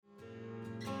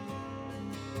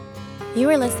You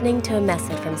are listening to a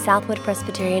message from Southwood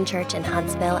Presbyterian Church in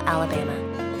Huntsville, Alabama.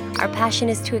 Our passion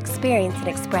is to experience and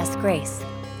express grace.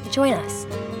 Join us.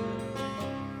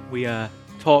 We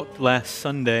talked last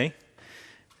Sunday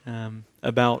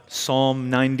about Psalm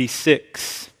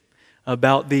 96,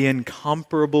 about the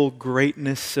incomparable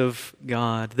greatness of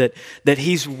God, that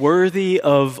He's worthy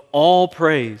of all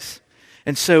praise.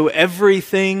 And so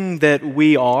everything that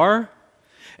we are,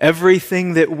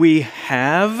 everything that we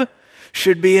have,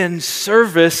 should be in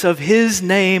service of His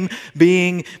name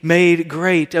being made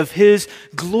great, of His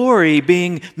glory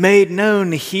being made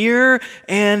known here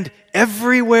and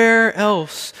everywhere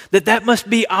else. That must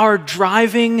be our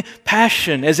driving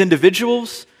passion as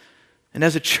individuals and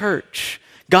as a church.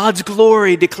 God's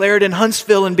glory declared in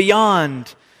Huntsville and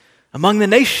beyond, among the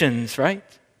nations, right?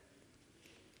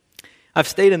 I've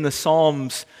stayed in the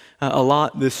Psalms a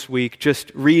lot this week,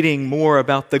 just reading more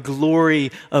about the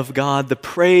glory of God, the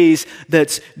praise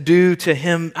that's due to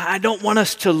Him. I don't want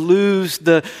us to lose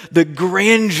the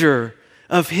grandeur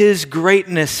of His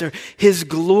greatness or His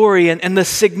glory and the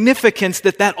significance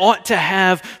that ought to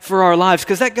have for our lives,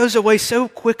 because that goes away so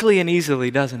quickly and easily,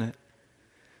 doesn't it?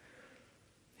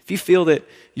 If you feel that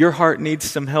your heart needs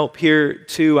some help here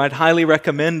too, I'd highly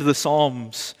recommend the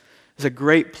Psalms. It's a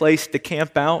great place to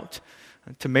camp out,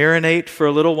 to marinate for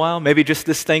a little while, maybe just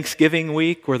this Thanksgiving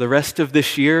week or the rest of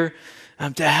this year,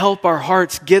 to help our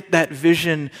hearts get that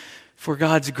vision for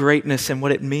God's greatness and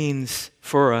what it means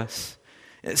for us.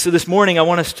 So this morning I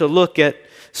want us to look at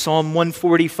Psalm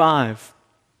 145.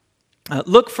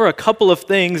 Look for a couple of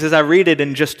things as I read it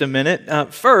in just a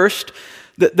minute. First,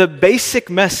 the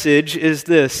basic message is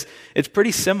this. It's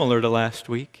pretty similar to last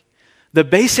week. The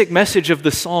basic message of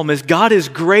the psalm is God is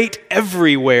great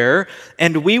everywhere,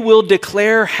 and we will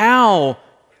declare how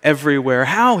everywhere,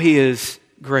 how He is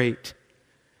great.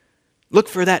 Look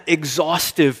for that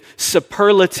exhaustive,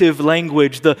 superlative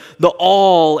language, the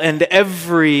all and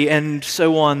every and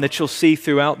so on that you'll see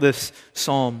throughout this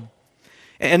psalm.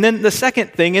 And then the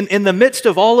second thing, in the midst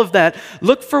of all of that,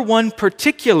 look for one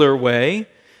particular way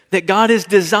that God is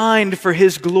designed for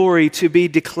His glory to be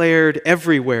declared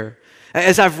everywhere.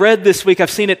 As I've read this week,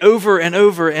 I've seen it over and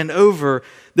over and over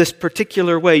this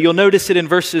particular way. You'll notice it in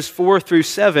verses 4 through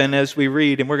 7 as we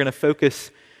read, and we're going to focus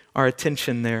our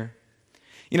attention there.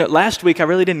 You know, last week I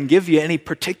really didn't give you any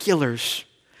particulars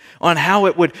on how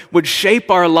it would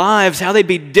shape our lives, how they'd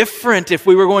be different if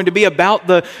we were going to be about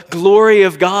the glory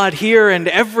of God here and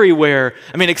everywhere.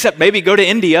 I mean, except maybe go to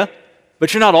India,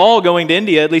 but you're not all going to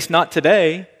India, at least not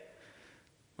today.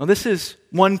 Well, this is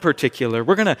one particular.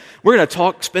 We're gonna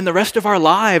spend the rest of our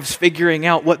lives figuring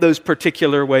out what those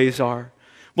particular ways are.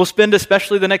 We'll spend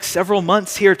especially the next several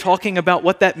months here talking about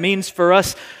what that means for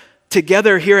us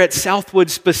together here at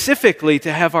Southwood specifically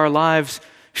to have our lives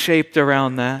shaped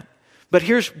around that. But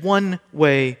here's one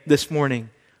way this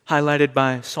morning, highlighted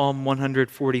by Psalm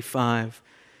 145,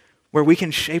 where we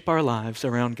can shape our lives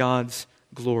around God's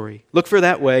glory. Look for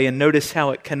that way and notice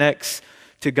how it connects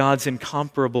to God's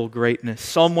incomparable greatness.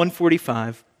 Psalm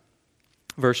 145,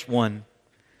 verse 1.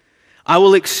 I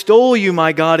will extol you,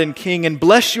 my God and King, and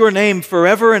bless your name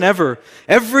forever and ever.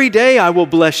 Every day I will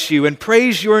bless you and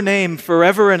praise your name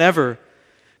forever and ever.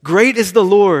 Great is the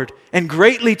Lord, and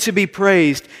greatly to be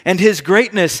praised, and His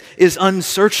greatness is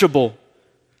unsearchable.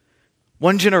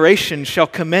 One generation shall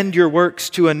commend your works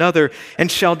to another,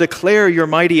 and shall declare your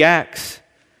mighty acts.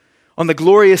 On the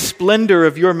glorious splendor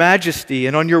of your majesty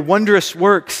and on your wondrous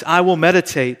works I will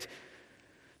meditate.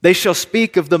 They shall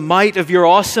speak of the might of your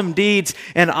awesome deeds,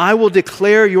 and I will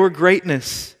declare your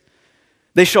greatness.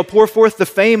 They shall pour forth the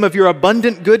fame of your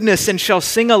abundant goodness and shall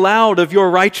sing aloud of your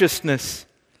righteousness.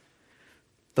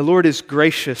 The Lord is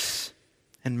gracious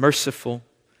and merciful,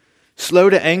 slow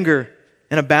to anger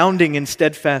and abounding in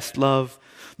steadfast love.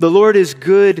 The Lord is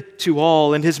good to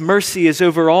all, and His mercy is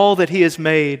over all that He has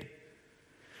made.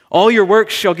 All your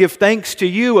works shall give thanks to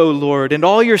you, O Lord, and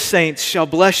all your saints shall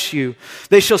bless you.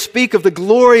 They shall speak of the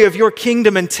glory of your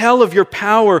kingdom and tell of your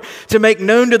power to make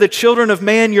known to the children of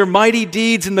man your mighty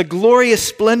deeds and the glorious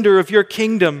splendor of your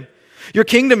kingdom. Your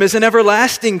kingdom is an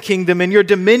everlasting kingdom, and your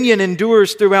dominion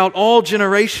endures throughout all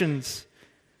generations.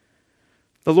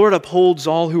 The Lord upholds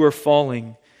all who are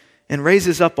falling and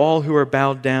raises up all who are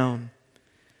bowed down.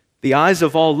 The eyes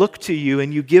of all look to you,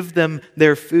 and you give them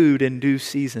their food in due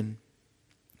season.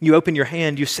 You open your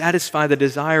hand, you satisfy the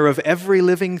desire of every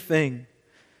living thing.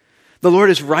 The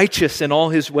Lord is righteous in all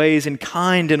His ways and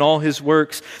kind in all His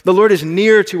works. The Lord is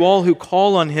near to all who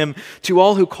call on Him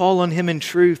in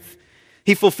truth.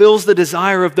 He fulfills the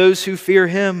desire of those who fear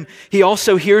Him. He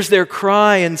also hears their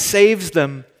cry and saves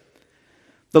them.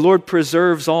 The Lord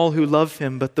preserves all who love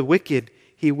Him, but the wicked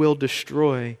He will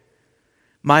destroy.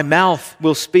 My mouth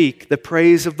will speak the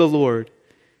praise of the Lord,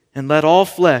 and let all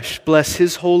flesh bless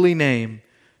his holy name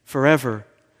forever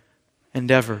and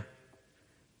ever.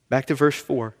 Back to verse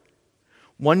 4.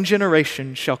 One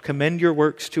generation shall commend your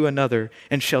works to another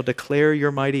and shall declare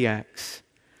your mighty acts.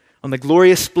 On the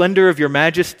glorious splendor of your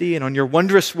majesty and on your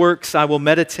wondrous works I will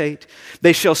meditate.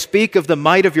 They shall speak of the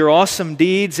might of your awesome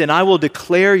deeds, and I will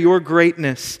declare your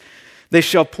greatness. They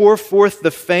shall pour forth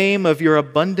the fame of your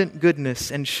abundant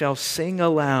goodness and shall sing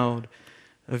aloud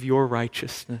of your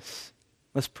righteousness.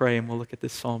 Let's pray and we'll look at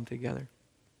this psalm together.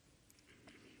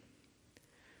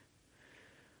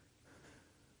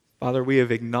 Father, we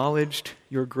have acknowledged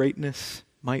your greatness.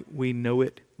 Might we know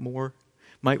it more?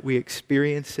 Might we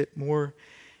experience it more?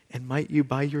 And might you,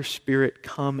 by your Spirit,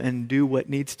 come and do what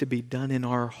needs to be done in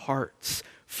our hearts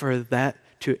for that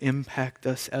to impact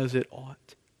us as it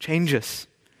ought. Change us,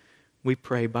 we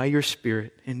pray, by your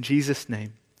Spirit. In Jesus'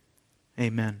 name,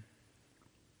 amen.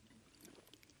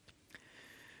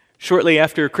 Shortly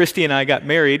after Christy and I got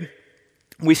married,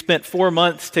 we spent 4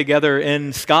 months together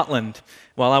in Scotland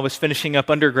while I was finishing up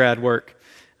undergrad work.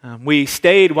 We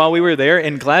stayed while we were there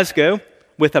in Glasgow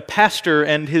with a pastor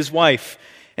and his wife.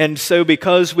 And so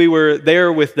because we were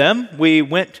there with them, we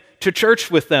went to church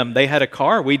with them. They had a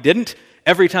car. We didn't.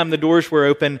 Every time the doors were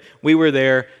open, we were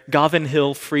there, Govan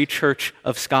Hill Free Church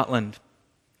of Scotland.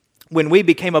 When we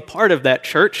became a part of that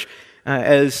church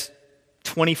as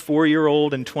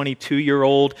 24-year-old and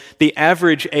 22-year-old, the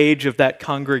average age of that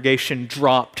congregation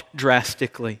dropped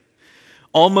drastically.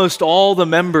 Almost all the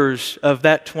members of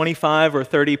that 25 or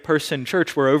 30-person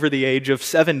church were over the age of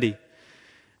 70.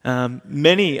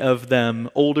 Many of them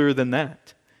older than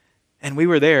that. And we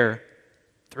were there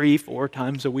 3-4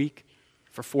 times a week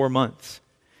for 4 months.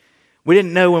 We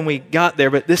didn't know when we got there,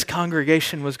 but this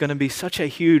congregation was going to be such a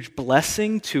huge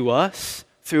blessing to us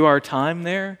through our time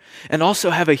there, and also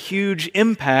have a huge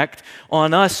impact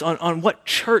on us, on what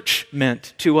church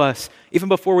meant to us, even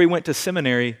before we went to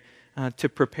seminary to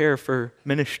prepare for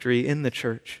ministry in the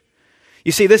church.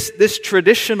 You see, this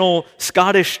traditional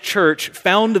Scottish church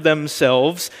found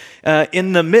themselves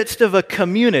in the midst of a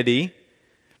community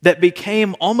that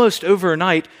became almost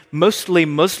overnight mostly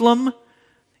Muslim,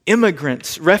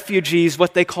 immigrants, refugees,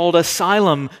 what they called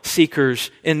asylum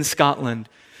seekers in Scotland.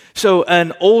 So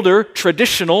an older,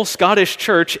 traditional Scottish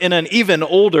church in an even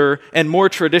older and more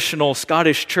traditional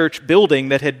Scottish church building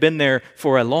that had been there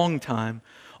for a long time,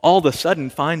 all of a sudden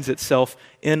finds itself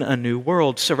in a new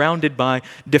world, surrounded by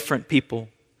different people.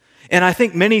 And I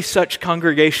think many such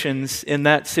congregations in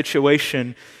that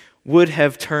situation would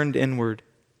have turned inward.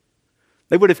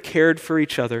 They would have cared for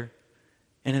each other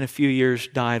and in a few years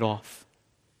died off.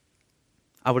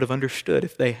 I would have understood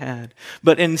if they had.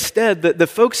 But instead, the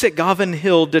folks at Govan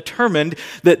Hill determined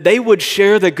that they would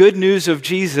share the good news of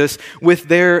Jesus with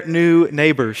their new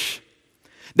neighbors.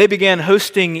 They began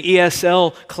hosting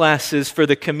ESL classes for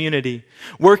the community,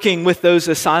 working with those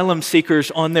asylum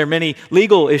seekers on their many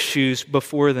legal issues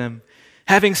before them,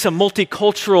 having some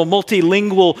multicultural,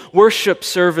 multilingual worship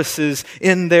services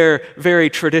in their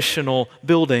very traditional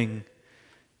building.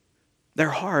 Their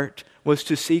heart was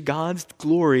to see God's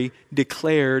glory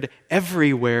declared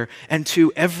everywhere and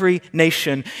to every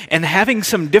nation. And having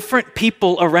some different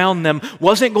people around them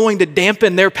wasn't going to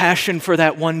dampen their passion for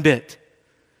that one bit.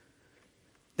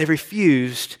 They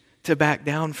refused to back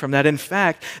down from that. In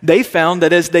fact, they found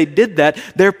that as they did that,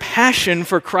 their passion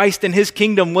for Christ and His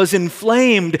kingdom was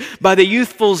inflamed by the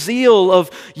youthful zeal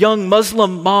of young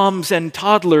Muslim moms and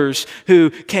toddlers who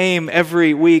came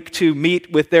every week to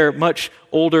meet with their much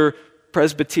older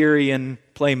Presbyterian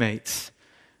playmates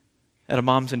at a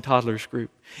moms and toddlers group.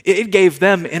 It gave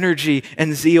them energy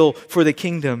and zeal for the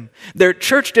kingdom. Their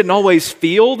church didn't always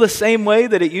feel the same way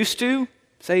that it used to,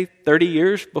 say 30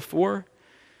 years before.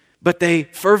 But they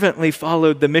fervently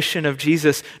followed the mission of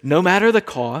Jesus no matter the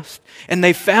cost, and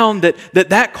they found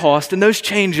that cost and those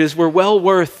changes were well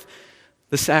worth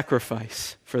the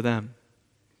sacrifice for them.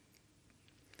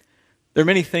 There are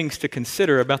many things to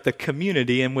consider about the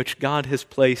community in which God has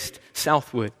placed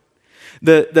Southwood.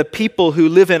 The people who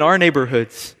live in our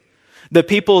neighborhoods, the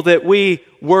people that we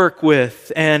work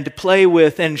with and play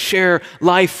with and share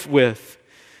life with.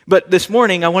 But this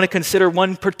morning I want to consider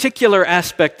one particular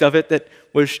aspect of it that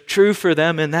was true for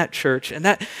them in that church, and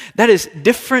that is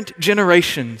different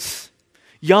generations,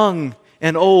 young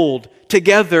and old,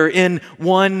 together in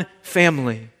one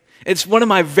family. It's one of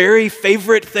my very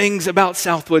favorite things about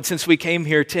Southwood since we came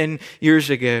here 10 years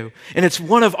ago. And it's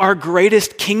one of our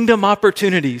greatest kingdom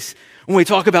opportunities when we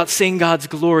talk about seeing God's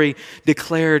glory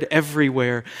declared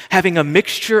everywhere. Having a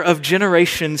mixture of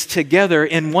generations together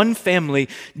in one family,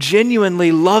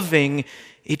 genuinely loving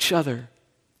each other.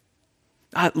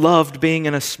 I loved being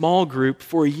in a small group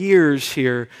for years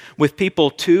here with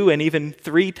people 2 and even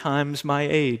 3 times my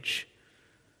age.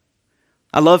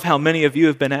 I love how many of you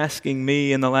have been asking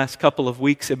me in the last couple of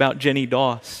weeks about Jenny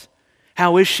Doss.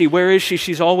 How is she? Where is she?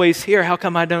 She's always here. How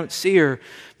come I don't see her?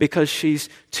 Because she's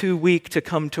too weak to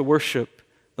come to worship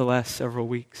the last several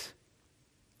weeks.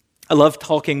 I love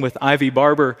talking with Ivy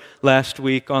Barber last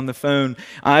week on the phone.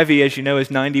 Ivy, as you know,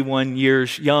 is 91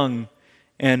 years young,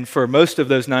 and for most of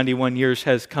those 91 years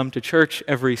has come to church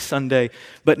every Sunday.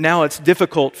 But now it's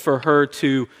difficult for her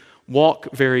to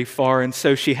walk very far, and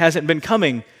so she hasn't been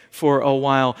coming for a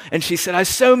while. And she said, I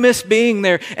so miss being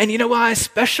there. And you know what I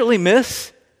especially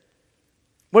miss?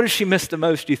 What does she miss the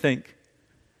most, do you think?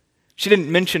 She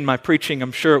didn't mention my preaching.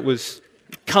 I'm sure it was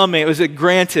coming. It was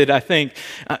granted, I think.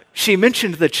 She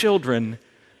mentioned the children.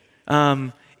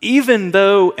 Even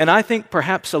though, and I think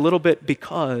perhaps a little bit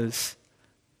because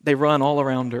they run all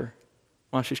around her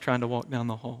while she's trying to walk down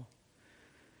the hall.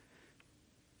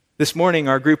 This morning,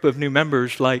 our group of new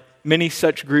members, like many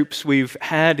such groups we've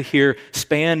had here,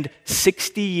 spanned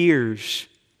 60 years.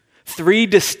 3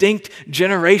 distinct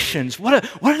generations. What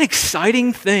an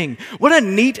exciting thing. What a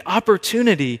neat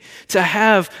opportunity to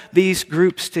have these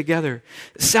groups together.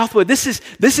 Southwood, this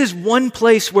is one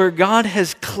place where God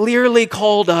has clearly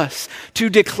called us to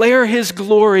declare His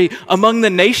glory among the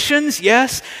nations,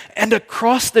 yes, and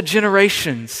across the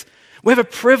generations. We have a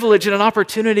privilege and an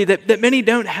opportunity that many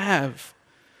don't have.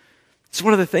 It's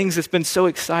one of the things that's been so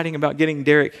exciting about getting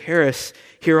Derek Harris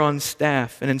here on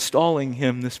staff and installing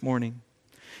him this morning.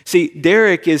 See,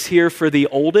 Derek is here for the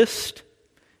oldest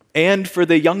and for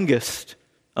the youngest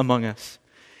among us.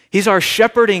 He's our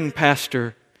shepherding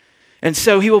pastor, and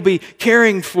so he will be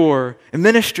caring for and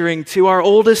ministering to our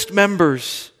oldest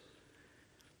members.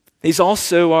 He's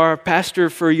also our pastor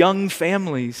for young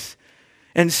families.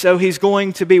 And so he's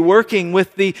going to be working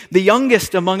with the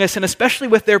youngest among us, and especially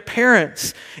with their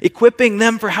parents, equipping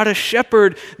them for how to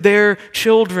shepherd their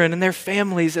children and their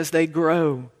families as they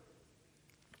grow.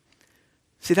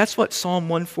 See, that's what Psalm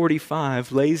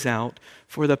 145 lays out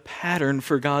for the pattern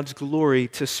for God's glory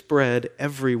to spread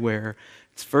everywhere.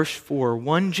 It's verse 4,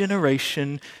 one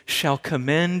generation shall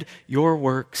commend your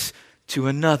works to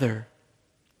another.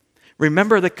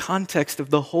 Remember the context of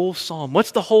the whole psalm.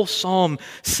 What's the whole psalm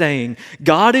saying?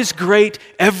 God is great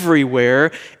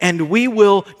everywhere, and we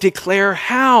will declare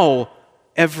how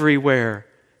everywhere.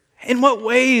 In what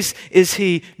ways is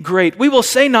He great? We will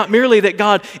say not merely that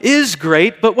God is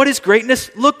great, but what His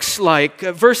greatness looks like.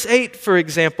 Verse 8, for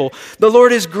example, the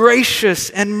Lord is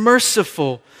gracious and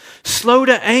merciful, slow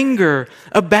to anger,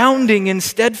 abounding in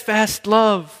steadfast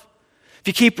love. If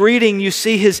you keep reading, you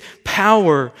see His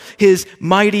power, His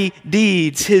mighty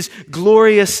deeds, His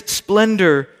glorious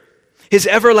splendor, His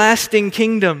everlasting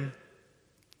kingdom,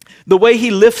 the way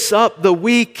He lifts up the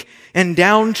weak and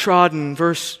downtrodden,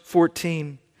 verse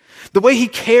 14. The way He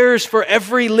cares for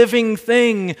every living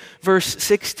thing, verse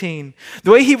 16.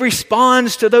 The way He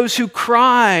responds to those who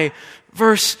cry,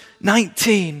 verse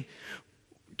 19.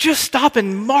 Just stop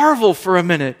and marvel for a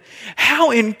minute.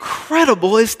 How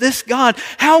incredible is this God?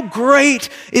 How great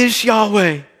is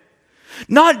Yahweh?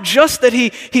 Not just that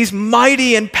He's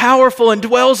mighty and powerful and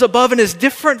dwells above and is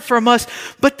different from us,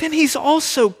 but then He's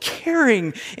also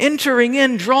caring, entering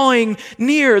in, drawing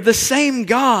near, the same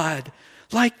God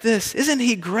like this. Isn't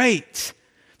He great?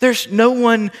 There's no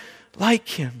one like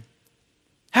Him.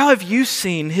 How have you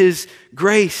seen His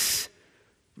grace,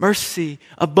 mercy,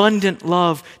 abundant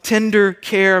love, tender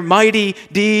care, mighty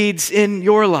deeds in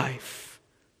your life?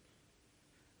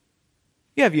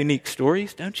 You have unique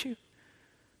stories, don't you?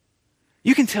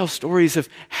 You can tell stories of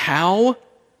how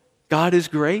God is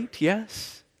great,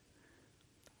 yes.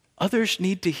 Others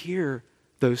need to hear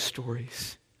those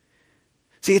stories.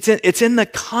 See, it's in the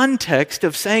context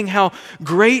of saying how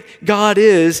great God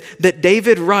is that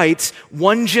David writes,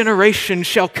 one generation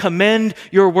shall commend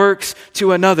your works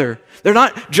to another. They're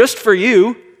not just for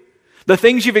you. The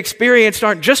things you've experienced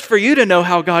aren't just for you to know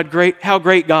how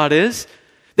great God is.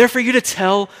 They're for you to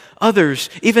tell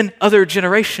others, even other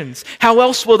generations. How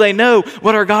else will they know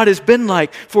what our God has been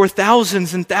like for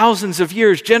thousands and thousands of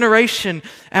years, generation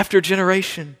after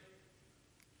generation?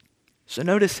 So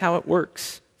notice how it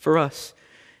works for us.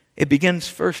 It begins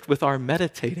first with our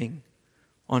meditating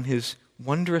on His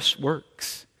wondrous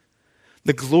works,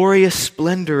 the glorious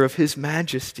splendor of His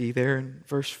majesty there in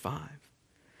verse 5.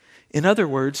 In other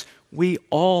words, we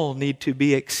all need to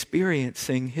be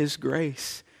experiencing His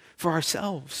grace for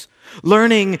ourselves,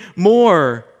 learning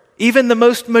more, even the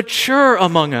most mature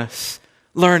among us,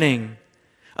 learning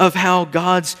of how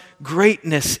God's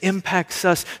greatness impacts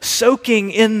us,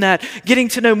 soaking in that, getting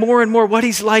to know more and more what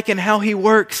He's like and how He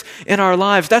works in our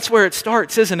lives. That's where it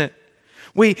starts, isn't it?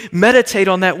 We meditate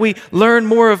on that, we learn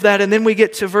more of that, and then we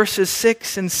get to verses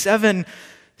 6 and 7,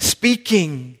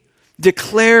 speaking,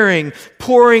 declaring,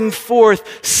 pouring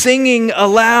forth, singing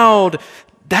aloud.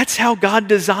 That's how God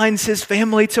designs His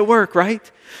family to work, right?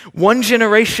 One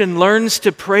generation learns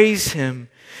to praise Him,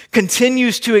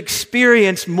 continues to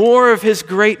experience more of His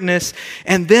greatness,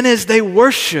 and then as they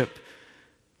worship,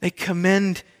 they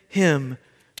commend Him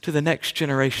to the next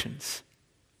generations.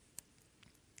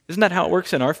 Isn't that how it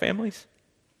works in our families?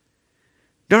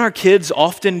 Don't our kids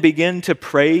often begin to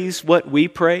praise what we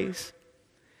praise?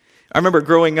 I remember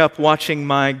growing up watching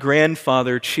my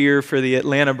grandfather cheer for the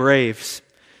Atlanta Braves.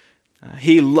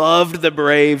 He loved the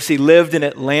Braves. He lived in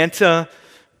Atlanta.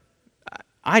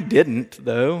 I didn't,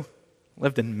 though.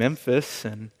 Lived in Memphis,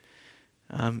 and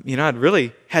I'd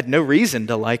really had no reason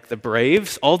to like the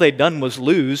Braves. All they'd done was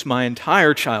lose my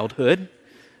entire childhood,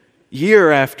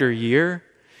 year after year.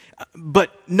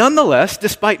 But nonetheless,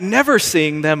 despite never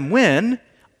seeing them win,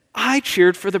 I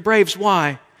cheered for the Braves.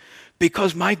 Why?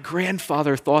 Because my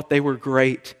grandfather thought they were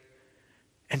great,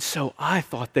 and so I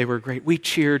thought they were great. We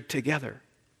cheered together.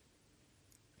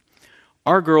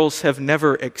 Our girls have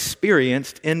never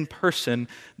experienced in person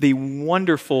the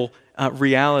wonderful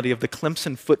reality of the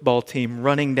Clemson football team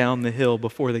running down the hill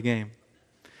before the game.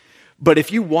 But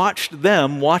if you watched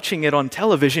them watching it on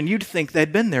television, you'd think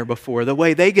they'd been there before, the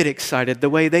way they get excited, the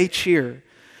way they cheer.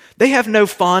 They have no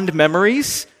fond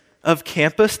memories of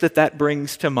campus that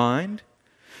brings to mind.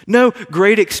 No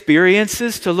great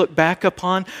experiences to look back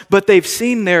upon, but they've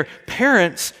seen their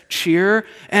parents cheer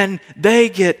and they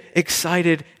get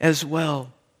excited as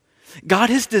well. God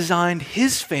has designed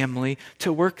His family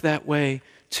to work that way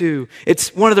too.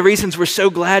 It's one of the reasons we're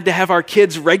so glad to have our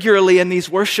kids regularly in these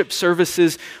worship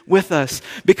services with us,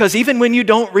 because even when you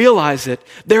don't realize it,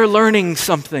 they're learning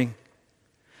something.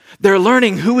 They're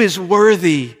learning who is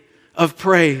worthy of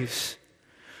praise,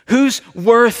 who's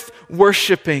worth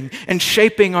worshiping and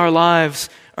shaping our lives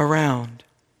around.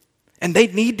 And they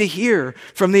need to hear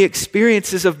from the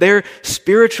experiences of their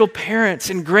spiritual parents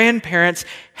and grandparents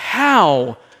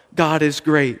how God is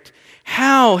great,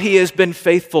 how He has been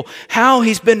faithful, how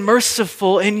He's been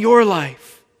merciful in your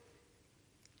life.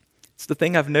 It's the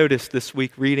thing I've noticed this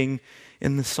week reading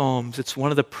in the Psalms. It's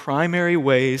one of the primary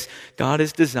ways God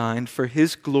has designed for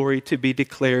His glory to be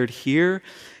declared here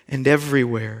and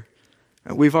everywhere.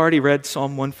 We've already read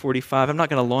Psalm 145. I'm not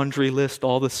going to laundry list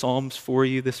all the Psalms for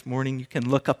you this morning. You can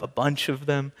look up a bunch of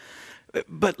them.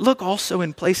 But look also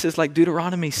in places like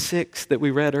Deuteronomy 6 that we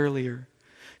read earlier,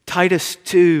 Titus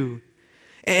 2,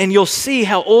 and you'll see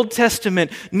how Old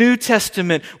Testament, New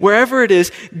Testament, wherever it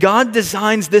is, God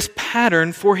designs this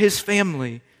pattern for His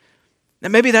family.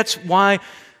 And maybe that's why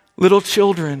little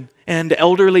children and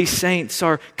elderly saints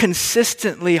are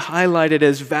consistently highlighted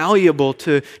as valuable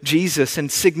to Jesus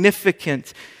and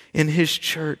significant in His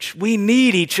church. We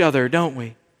need each other, don't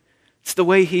we? It's the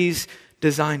way He's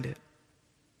designed it.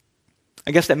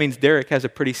 I guess that means Derek has a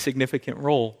pretty significant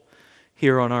role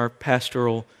here on our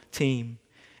pastoral team.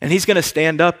 And he's going to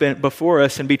stand up before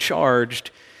us and be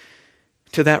charged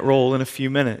to that role in a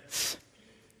few minutes.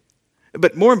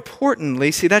 But more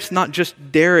importantly, see, that's not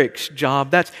just Derek's job.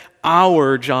 That's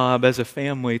our job as a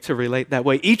family to relate that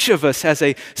way. Each of us has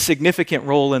a significant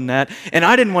role in that. And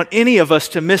I didn't want any of us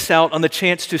to miss out on the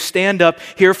chance to stand up,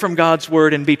 hear from God's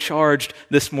word, and be charged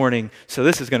this morning. So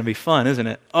this is going to be fun, isn't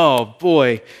it? Oh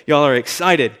boy, y'all are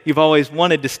excited. You've always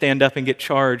wanted to stand up and get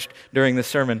charged during the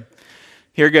sermon.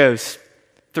 Here goes.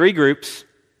 3 groups.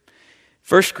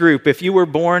 First group, if you were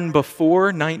born before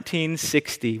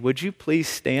 1960, would you please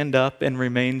stand up and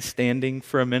remain standing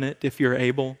for a minute if you're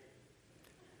able?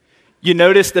 You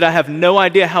notice that I have no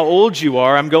idea how old you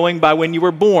are. I'm going by when you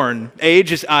were born.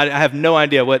 Age is, I have no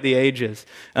idea what the age is.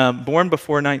 Born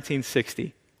before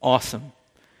 1960. Awesome.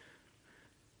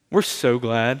 We're so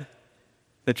glad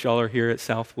that y'all are here at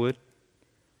Southwood.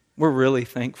 We're really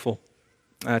thankful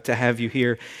to have you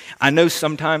here. I know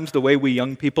sometimes the way we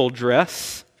young people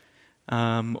dress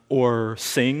or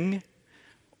sing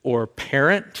or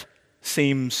parent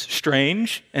seems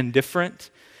strange and different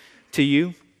to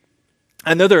you.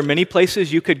 I know there are many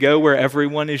places you could go where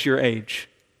everyone is your age.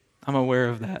 I'm aware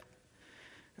of that.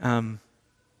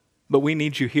 But we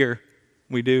need you here.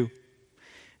 We do.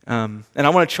 And I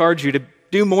want to charge you to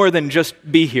do more than just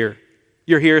be here.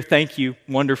 You're here, thank you,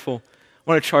 wonderful. I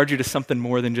want to charge you to something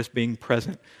more than just being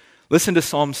present. Listen to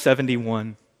Psalm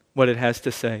 71, what it has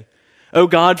to say. "O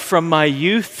God, from my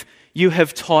youth you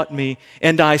have taught me,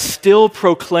 and I still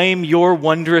proclaim your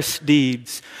wondrous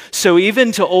deeds. So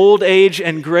even to old age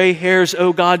and gray hairs,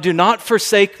 O God, do not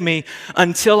forsake me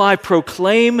until I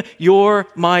proclaim your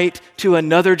might to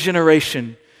another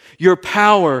generation, your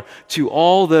power to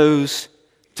all those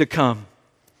to come.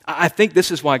 I think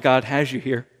this is why God has you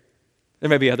here. There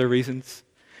may be other reasons,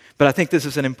 but I think this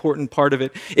is an important part of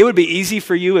it. It would be easy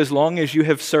for you, as long as you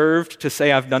have served, to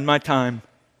say, I've done my time.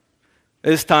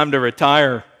 It's time to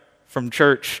retire from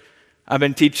church. I've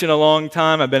been teaching a long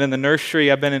time. I've been in the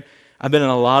nursery. I've been in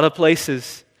a lot of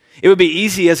places. It would be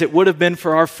easy, as it would have been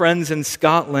for our friends in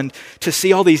Scotland, to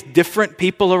see all these different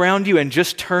people around you and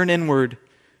just turn inward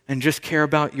and just care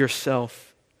about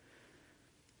yourself.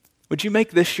 Would you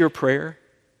make this your prayer?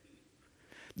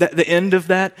 That the end of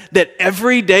that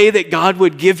every day that God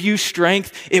would give you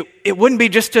strength, it wouldn't be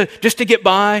just to get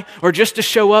by or just to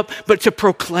show up, but to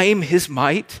proclaim His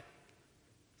might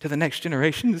to the next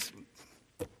generations.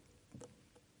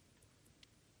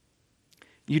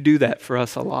 You do that for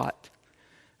us a lot.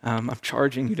 I'm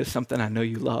charging you to something I know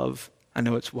you love. I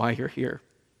know it's why you're here.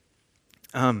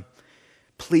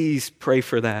 Please pray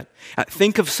for that.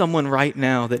 Think of someone right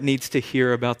now that needs to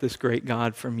hear about this great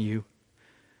God from you.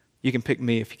 You can pick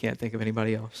me if you can't think of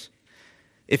anybody else.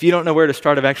 If you don't know where to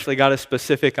start, I've actually got a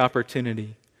specific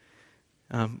opportunity.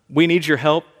 We need your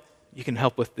help. You can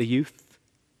help with the youth,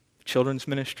 children's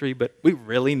ministry, but we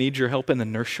really need your help in the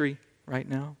nursery right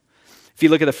now. If you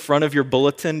look at the front of your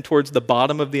bulletin towards the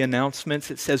bottom of the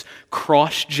announcements, it says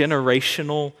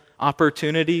cross-generational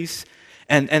opportunities.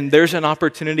 And there's an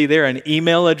opportunity there, an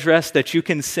email address that you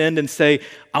can send and say,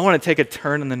 I want to take a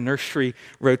turn in the nursery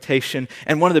rotation.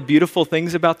 And one of the beautiful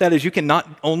things about that is you can not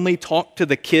only talk to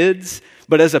the kids,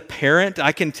 but as a parent,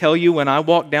 I can tell you when I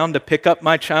walk down to pick up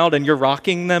my child and you're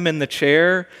rocking them in the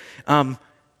chair,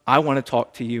 I want to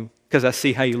talk to you because I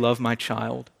see how you love my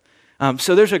child.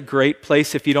 So there's a great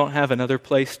place if you don't have another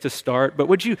place to start. But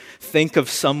would you think of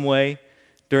some way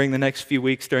during the next few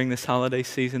weeks, during this holiday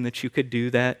season, that you could do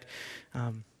that?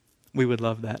 We would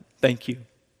love that. Thank you.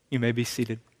 You may be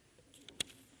seated.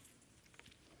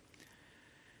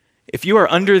 If you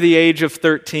are under the age of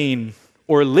 13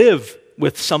 or live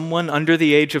with someone under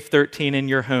the age of 13 in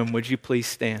your home, would you please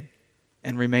stand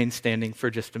and remain standing for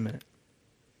just a minute?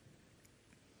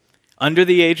 Under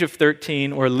the age of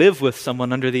 13 or live with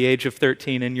someone under the age of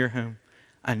 13 in your home.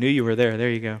 I knew you were there. There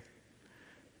you go.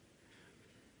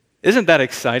 Isn't that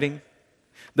exciting?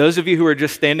 Those of you who were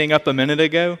just standing up a minute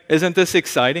ago, isn't this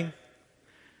exciting?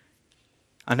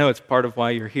 I know it's part of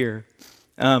why you're here.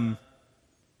 There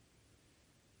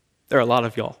are a lot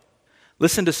of y'all.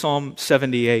 Listen to Psalm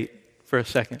 78 for a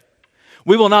second.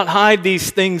 We will not hide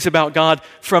these things about God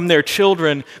from their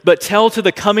children, but tell to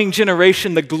the coming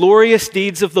generation the glorious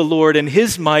deeds of the Lord and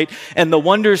His might and the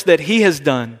wonders that He has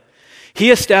done. He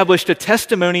established a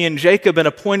testimony in Jacob and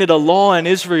appointed a law in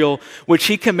Israel, which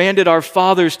He commanded our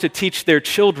fathers to teach their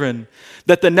children,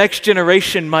 that the next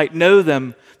generation might know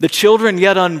them, the children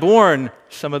yet unborn.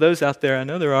 Some of those out there, I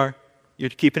know there are. You're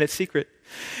keeping it secret.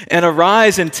 And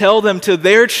arise and tell them to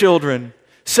their children,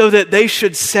 so that they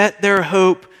should set their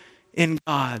hope in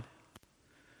God.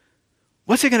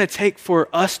 What's it going to take for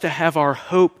us to have our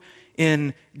hope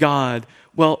in God?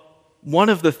 Well, one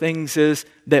of the things is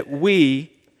that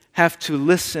we have to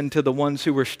listen to the ones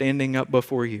who were standing up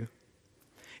before you.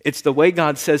 It's the way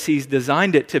God says He's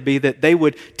designed it to be, that they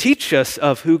would teach us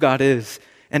of who God is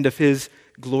and of His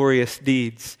glorious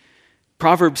deeds.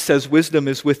 Proverbs says wisdom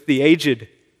is with the aged,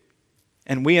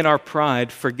 and we in our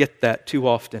pride forget that too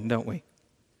often, don't we?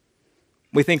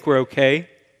 We think we're okay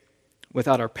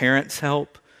without our parents'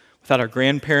 help, without our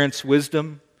grandparents'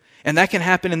 wisdom, and that can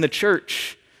happen in the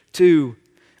church too.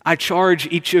 I charge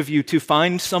each of you to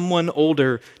find someone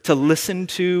older to listen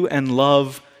to and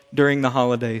love during the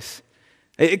holidays.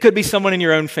 It could be someone in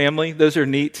your own family. Those are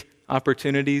neat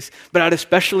opportunities. But I'd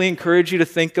especially encourage you to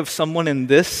think of someone in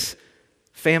this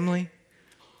family.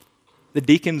 The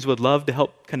deacons would love to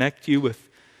help connect you with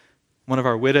one of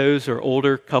our widows or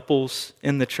older couples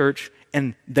in the church,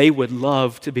 and they would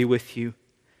love to be with you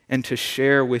and to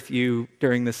share with you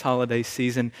during this holiday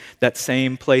season. That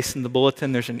same place in the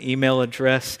bulletin, there's an email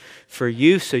address for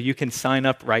you, so you can sign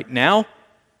up right now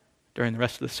during the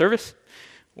rest of the service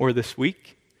or this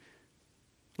week.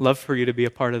 Love for you to be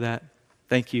a part of that.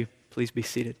 Thank you. Please be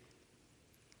seated.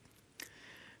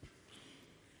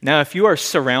 Now, if you are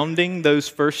surrounding those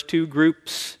first two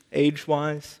groups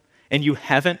age-wise, and you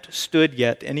haven't stood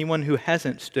yet, anyone who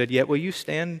hasn't stood yet, will you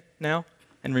stand now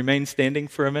and remain standing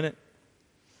for a minute?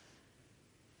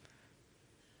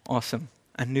 Awesome.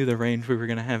 I knew the range we were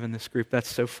going to have in this group. That's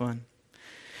so fun.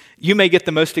 You may get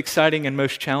the most exciting and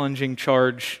most challenging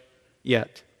charge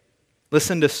yet.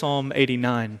 Listen to Psalm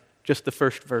 89, just the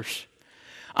first verse.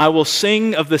 I will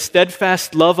sing of the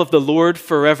steadfast love of the Lord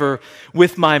forever.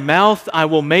 With my mouth I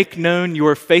will make known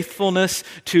your faithfulness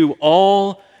to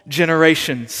all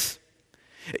generations.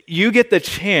 You get the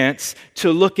chance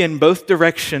to look in both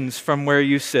directions from where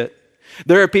you sit.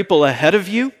 There are people ahead of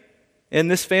you in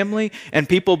this family and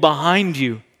people behind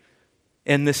you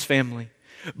in this family,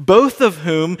 both of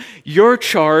whom you're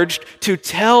charged to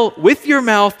tell with your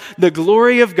mouth the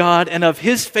glory of God and of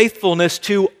His faithfulness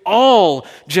to all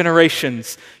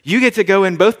generations. You get to go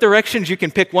in both directions. You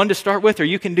can pick one to start with, or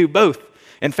you can do both.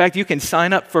 In fact, you can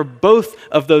sign up for both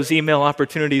of those email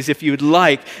opportunities if you'd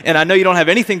like. And I know you don't have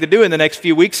anything to do in the next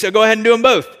few weeks, so go ahead and do them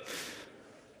both.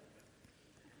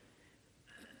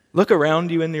 Look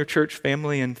around you in your church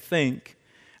family and think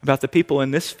about the people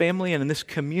in this family and in this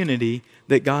community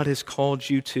that God has called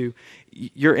you to.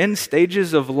 You're in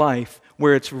stages of life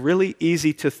where it's really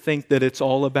easy to think that it's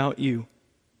all about you.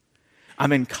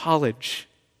 I'm in college.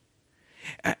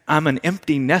 I'm an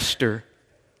empty nester.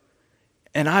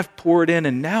 And I've poured in,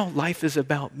 and now life is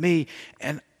about me.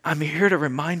 And I'm here to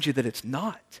remind you that it's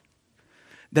not.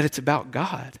 That it's about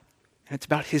God. And it's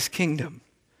about His kingdom.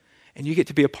 And you get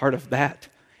to be a part of that.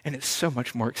 And it's so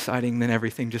much more exciting than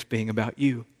everything just being about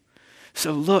you.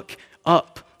 So look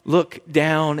up, look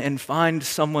down, and find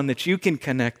someone that you can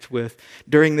connect with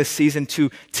during this season to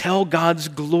tell God's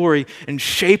glory and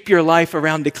shape your life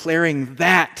around declaring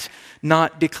that,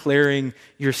 not declaring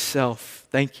yourself.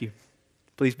 Thank you.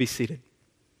 Please be seated.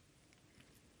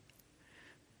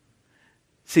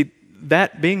 See,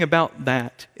 that being about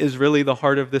that is really the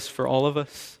heart of this for all of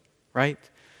us, right?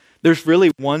 There's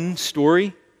really one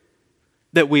story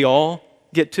that we all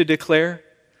get to declare.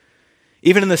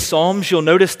 Even in the Psalms, you'll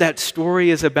notice that story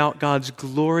is about God's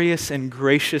glorious and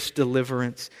gracious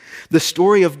deliverance. The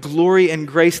story of glory and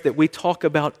grace that we talk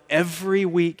about every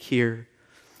week here.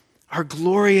 Our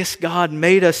glorious God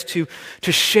made us to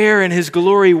share in His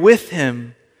glory with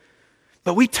Him,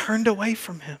 but we turned away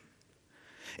from Him.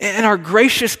 And our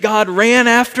gracious God ran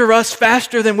after us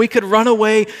faster than we could run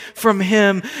away from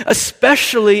Him,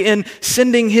 especially in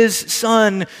sending His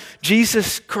Son,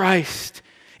 Jesus Christ,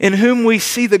 in whom we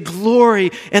see the glory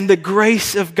and the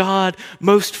grace of God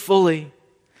most fully.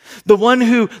 The one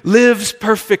who lives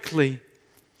perfectly,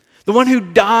 the one who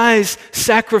dies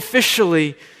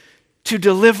sacrificially to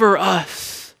deliver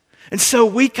us. And so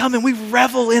we come and we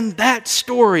revel in that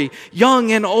story,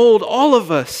 young and old, all of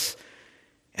us.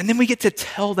 And then we get to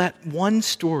tell that one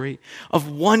story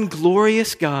of one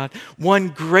glorious God, one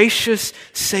gracious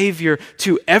Savior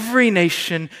to every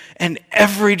nation and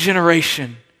every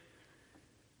generation.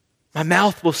 My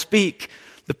mouth will speak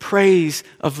the praise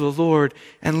of the Lord,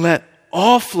 and let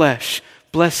all flesh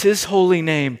bless His holy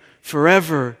name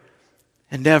forever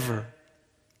and ever.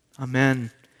 Amen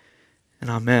and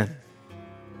amen.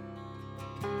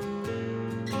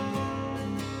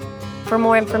 For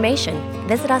more information,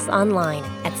 visit us online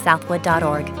at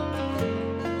southwood.org.